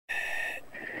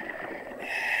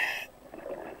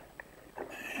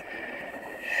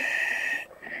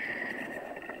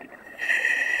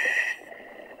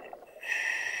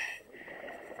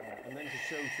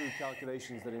through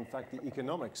calculations that in fact the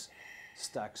economics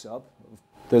stacks up.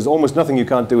 There's almost nothing you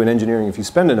can't do in engineering if you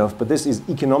spend enough, but this is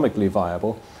economically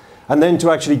viable. And then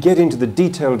to actually get into the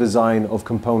detailed design of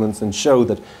components and show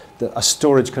that a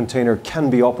storage container can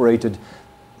be operated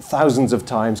thousands of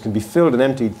times, can be filled and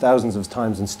emptied thousands of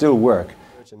times and still work.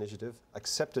 Initiative,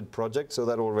 accepted project, so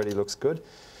that already looks good.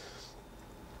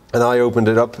 And I opened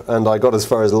it up and I got as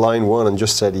far as line 1 and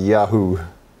just said Yahoo.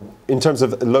 In terms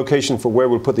of location for where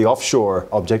we'll put the offshore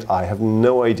object, I have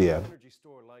no idea. An energy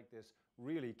store like this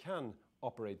really can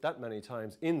operate that many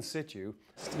times in situ.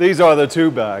 These are the 2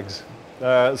 bags.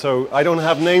 So I don't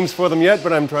have names for them yet,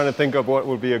 but I'm trying to think of what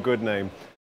would be a good name.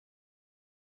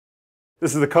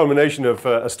 This is the culmination of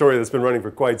a story that's been running for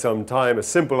quite some time, a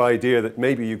simple idea that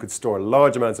maybe you could store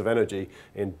large amounts of energy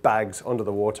in bags under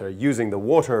the water, using the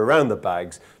water around the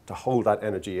bags to hold that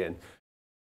energy in.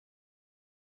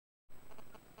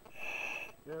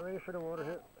 Yeah, ready for the water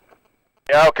hit?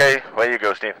 Yeah, okay. Where you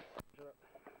go, Steve.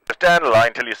 Just down the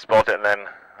line till you spot it, and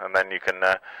then you can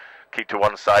keep to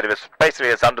one side of it. Basically,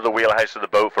 it's under the wheelhouse of the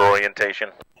boat for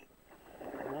orientation.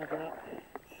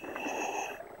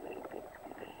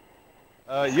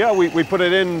 Yeah, we put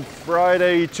it in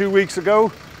Friday 2 weeks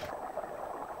ago.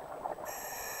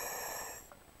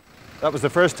 That was the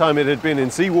first time it had been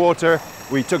in seawater.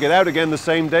 We took it out again the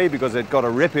same day because it got a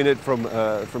rip in it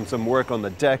from some work on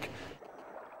the deck.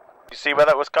 You see where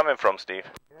that was coming from, Steve?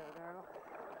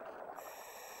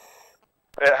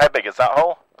 How big is that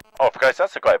hole? Oh, for Christ,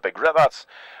 that's quite a big rip. That's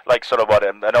like sort of what,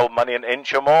 an old money an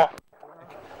inch or more?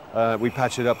 We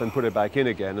patch it up and put it back in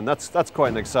again, and that's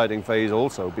quite an exciting phase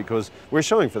also, because we're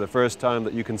showing for the first time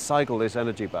that you can cycle this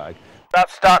energy bag.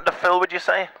 That's starting to fill, would you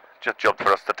say? Just job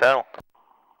for us to tell.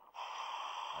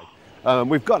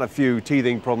 We've got a few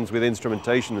teething problems with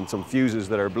instrumentation and some fuses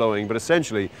that are blowing, but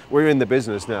essentially we're in the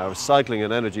business now of cycling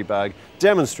an energy bag,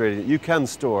 demonstrating that you can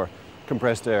store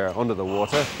compressed air under the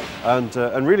water,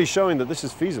 and really showing that this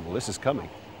is feasible, this is coming.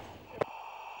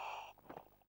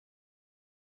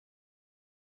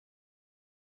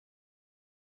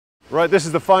 Right, this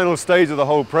is the final stage of the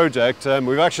whole project.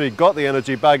 We've actually got the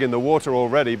energy bag in the water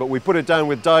already, but we put it down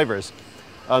with divers.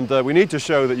 And we need to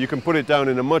show that you can put it down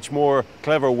in a much more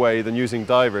clever way than using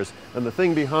divers. And the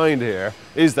thing behind here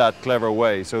is that clever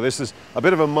way. So this is a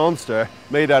bit of a monster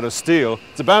made out of steel.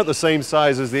 It's about the same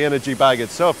size as the energy bag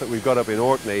itself that we've got up in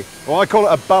Orkney. Well, I call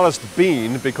it a ballast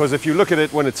bean because if you look at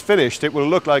it when it's finished, it will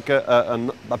look like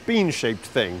a bean-shaped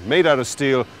thing made out of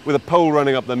steel with a pole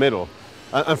running up the middle.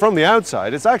 And from the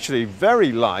outside, it's actually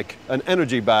very like an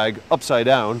energy bag upside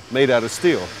down made out of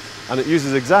steel. And it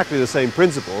uses exactly the same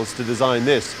principles to design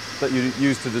this that you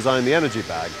use to design the energy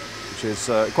bag, which is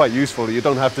quite useful. You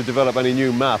don't have to develop any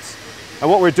new maths.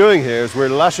 And what we're doing here is we're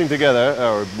lashing together,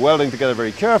 or welding together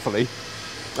very carefully,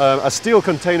 a steel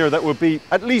container that will be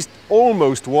at least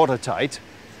almost watertight.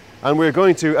 And we're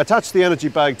going to attach the energy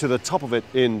bag to the top of it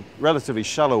in relatively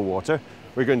shallow water.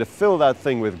 We're going to fill that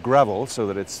thing with gravel so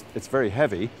that it's very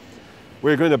heavy.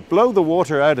 We're going to blow the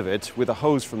water out of it with a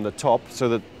hose from the top so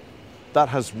that that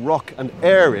has rock and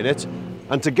air in it,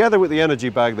 and together with the energy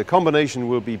bag the combination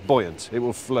will be buoyant. It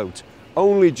will float,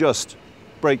 only just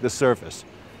break the surface,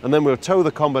 and then we'll tow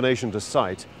the combination to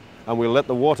site and we'll let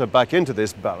the water back into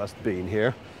this ballast bean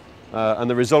here, and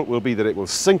the result will be that it will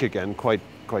sink again quite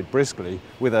briskly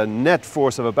with a net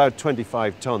force of about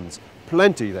 25 tons.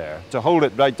 Plenty there to hold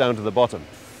it right down to the bottom.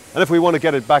 And if we want to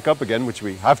get it back up again, which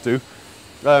we have to,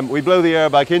 we blow the air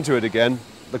back into it again,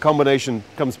 the combination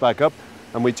comes back up,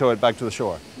 and we tow it back to the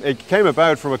shore. It came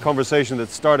about from a conversation that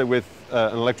started with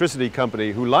an electricity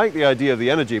company who liked the idea of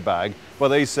the energy bag, but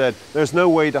they said there's no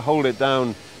way to hold it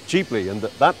down cheaply, and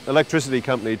that electricity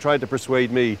company tried to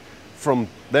persuade me from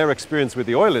their experience with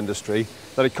the oil industry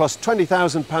that it costs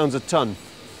 £20,000 a ton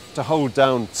to hold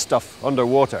down stuff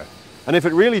underwater. And if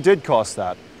it really did cost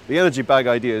that, the energy bag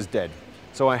idea is dead.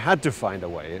 So I had to find a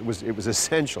way. It was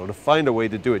essential to find a way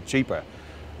to do it cheaper.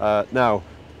 Now,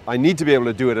 I need to be able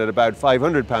to do it at about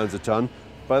 £500 a ton.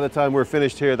 By the time we're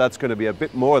finished here, that's going to be a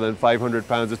bit more than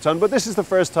 £500 a ton, but this is the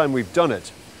first time we've done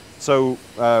it. So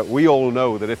we all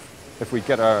know that if we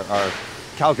get our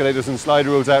calculators and slide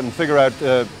rules out and figure out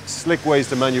slick ways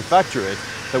to manufacture it,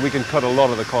 that we can cut a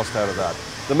lot of the cost out of that.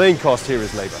 The main cost here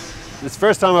is labour. It's the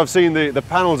first time I've seen the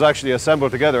panels actually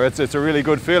assembled together. It's a really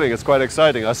good feeling. It's quite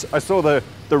exciting. I saw the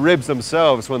ribs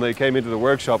themselves when they came into the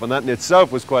workshop, and that in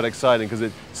itself was quite exciting because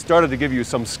it started to give you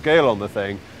some scale on the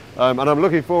thing. And I'm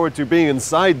looking forward to being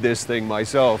inside this thing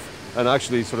myself and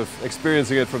actually sort of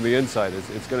experiencing it from the inside.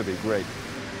 It's going to be great.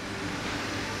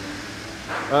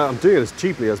 I'm doing it as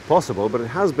cheaply as possible, but it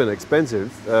has been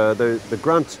expensive. The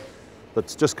grant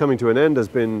that's just coming to an end has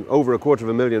been over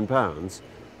 £250,000.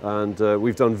 And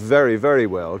we've done very, very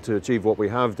well to achieve what we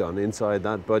have done inside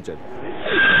that budget.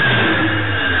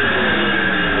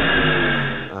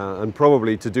 And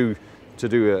probably to do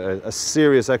a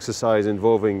serious exercise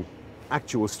involving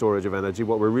actual storage of energy.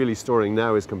 What we're really storing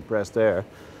now is compressed air.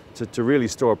 To really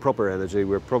store proper energy,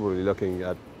 we're probably looking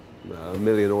at $1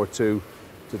 million or $2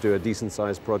 to do a decent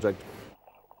sized project.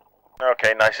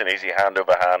 Okay, nice and easy, hand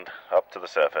over hand, up to the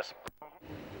surface.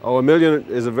 Oh, $1 million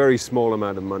is a very small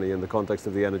amount of money in the context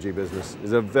of the energy business.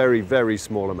 It's a very, very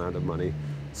small amount of money.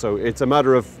 So it's a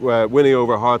matter of winning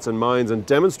over hearts and minds and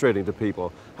demonstrating to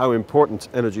people how important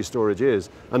energy storage is.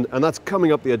 And that's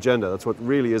coming up the agenda. That's what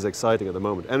really is exciting at the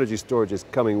moment. Energy storage is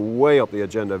coming way up the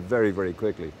agenda very, very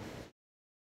quickly.